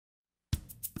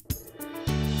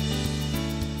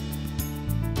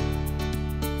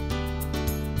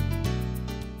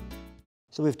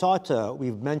So we've talked about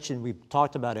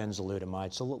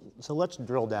enzalutamide, so let's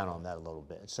drill down on that a little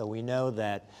bit. So we know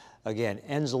that, again,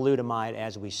 enzalutamide,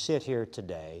 as we sit here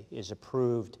today, is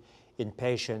approved in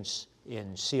patients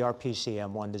in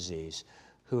CRPCM1 disease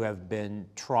who have been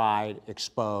tried,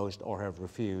 exposed, or have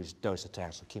refused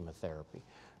docetaxel chemotherapy.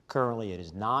 Currently it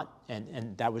is not,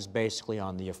 and that was basically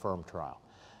on the AFFIRM trial.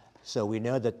 So we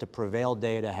know that the PREVAIL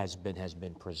data has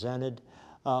been presented.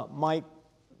 Mike,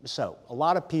 so a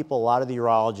lot of people, a lot of the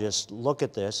urologists look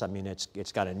at this. I mean,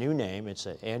 it's got a new name. It's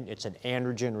an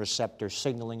androgen receptor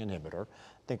signaling inhibitor.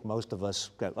 I think most of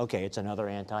us go, okay, it's another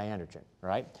anti-androgen,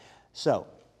 right? So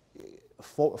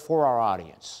for our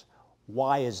audience,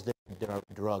 why is this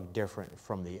drug different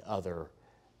from the other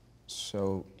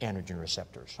androgen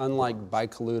receptors? Unlike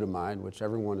bicalutamide, which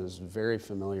everyone is very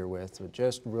familiar with, it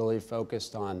just really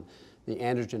focused on the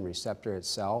androgen receptor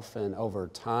itself, and over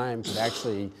time could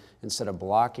actually, instead of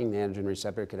blocking the androgen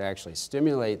receptor, could actually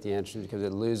stimulate the androgen because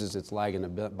it loses its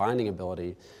ligand binding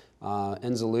ability.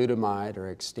 Enzalutamide,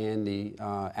 or Xtandi,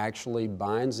 actually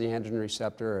binds the androgen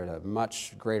receptor at a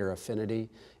much greater affinity.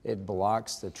 It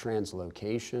blocks the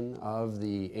translocation of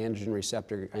the androgen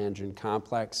receptor androgen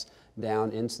complex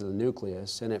down into the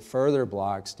nucleus, and it further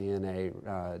blocks DNA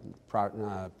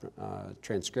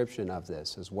transcription of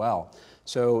this as well.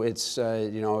 So it's,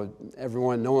 you know,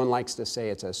 no one likes to say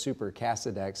it's a super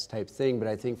Casodex type thing, but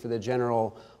I think for the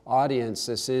general audience,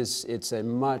 it's a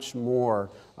much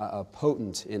more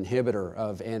potent inhibitor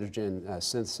of androgen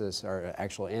synthesis, or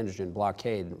actual androgen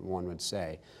blockade, one would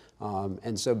say.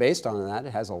 And so based on that,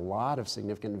 it has a lot of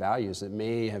significant values that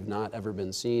may have not ever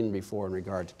been seen before in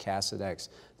regard to Casodex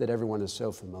that everyone is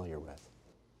so familiar with.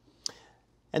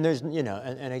 And there's, you know,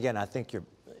 and again, I think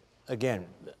again,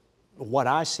 what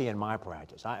I see in my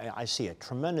practice, I see a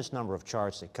tremendous number of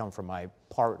charts that come from my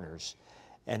partners,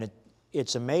 and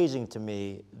it's amazing to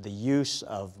me the use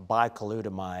of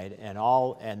bicalutamide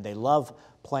and they love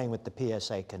playing with the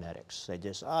PSA kinetics. They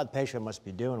just, the patient must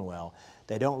be doing well.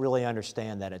 They don't really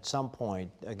understand that at some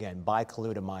point, again,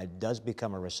 bicalutamide does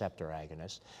become a receptor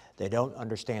agonist. They don't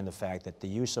understand the fact that the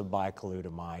use of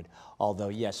bicalutamide, although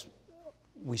yes,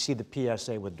 we see the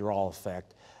PSA withdrawal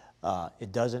effect,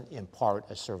 it doesn't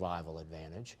impart a survival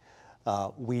advantage.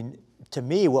 To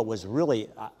me, what was really,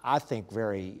 I think,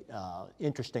 very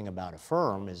interesting about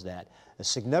AFFIRM is that a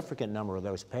significant number of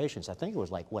those patients, I think it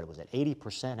was like, what was it,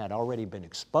 80% had already been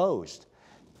exposed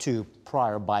to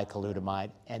prior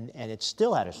bicalutamide, and it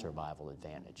still had a survival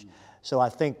advantage. So I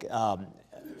think,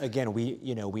 again,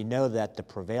 we know that the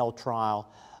PREVAIL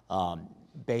trial,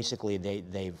 basically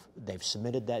they've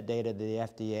submitted that data to the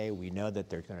FDA. We know that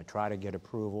they're going to try to get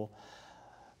approval.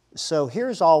 So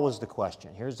here's always the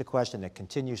question. Here's the question that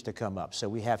continues to come up. So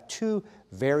we have two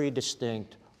very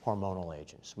distinct hormonal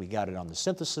agents. We got it on the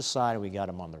synthesis side, and we got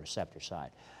them on the receptor side.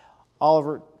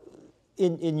 Oliver,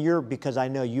 because I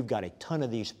know you've got a ton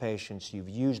of these patients, you've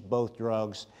used both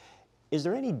drugs, is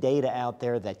there any data out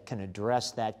there that can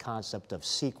address that concept of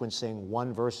sequencing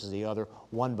one versus the other,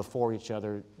 one before each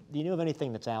other? Do you know of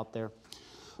anything that's out there?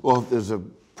 Well, there's a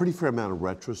pretty fair amount of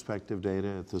retrospective data.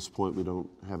 At this point, we don't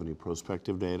have any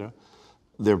prospective data.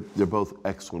 They're both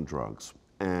excellent drugs,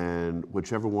 and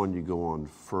whichever one you go on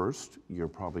first, you're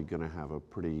probably going to have a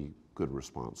pretty good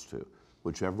response to.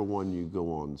 Whichever one you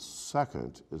go on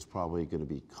second is probably going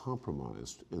to be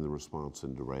compromised in the response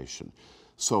and duration.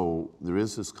 So there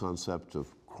is this concept of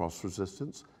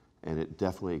cross-resistance, and it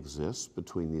definitely exists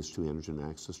between these two androgen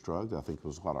axis drugs. I think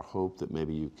there's a lot of hope that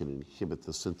maybe you can inhibit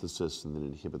the synthesis and then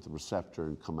inhibit the receptor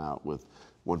and come out with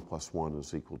 1 + 1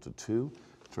 is equal to 2.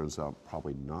 Turns out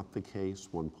probably not the case.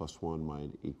 1 + 1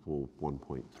 might equal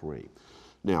 1.3.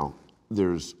 Now,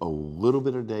 there's a little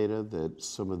bit of data that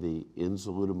some of the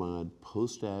enzalutamide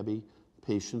post-ABI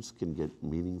patients can get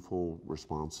meaningful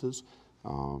responses.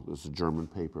 There's a German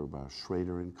paper by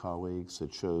Schrader and colleagues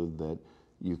that showed that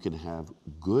you can have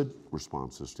good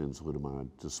responses to enzalutamide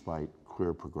despite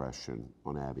clear progression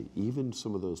on ABI, even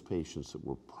some of those patients that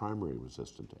were primary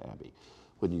resistant to ABI.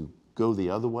 When you go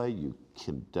the other way, you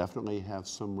can definitely have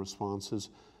some responses,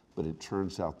 but it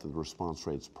turns out that the response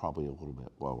rate's probably a little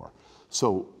bit lower.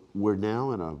 So we're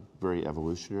now in a very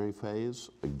evolutionary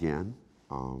phase, again,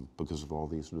 because of all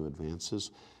these new advances.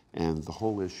 And the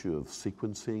whole issue of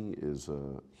sequencing is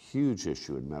a huge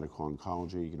issue in medical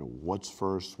oncology. You know, what's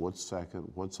first, what's second,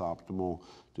 what's optimal?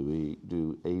 Do we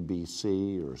do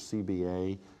ABC or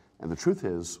CBA? And the truth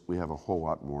is, we have a whole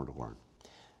lot more to learn.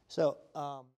 So.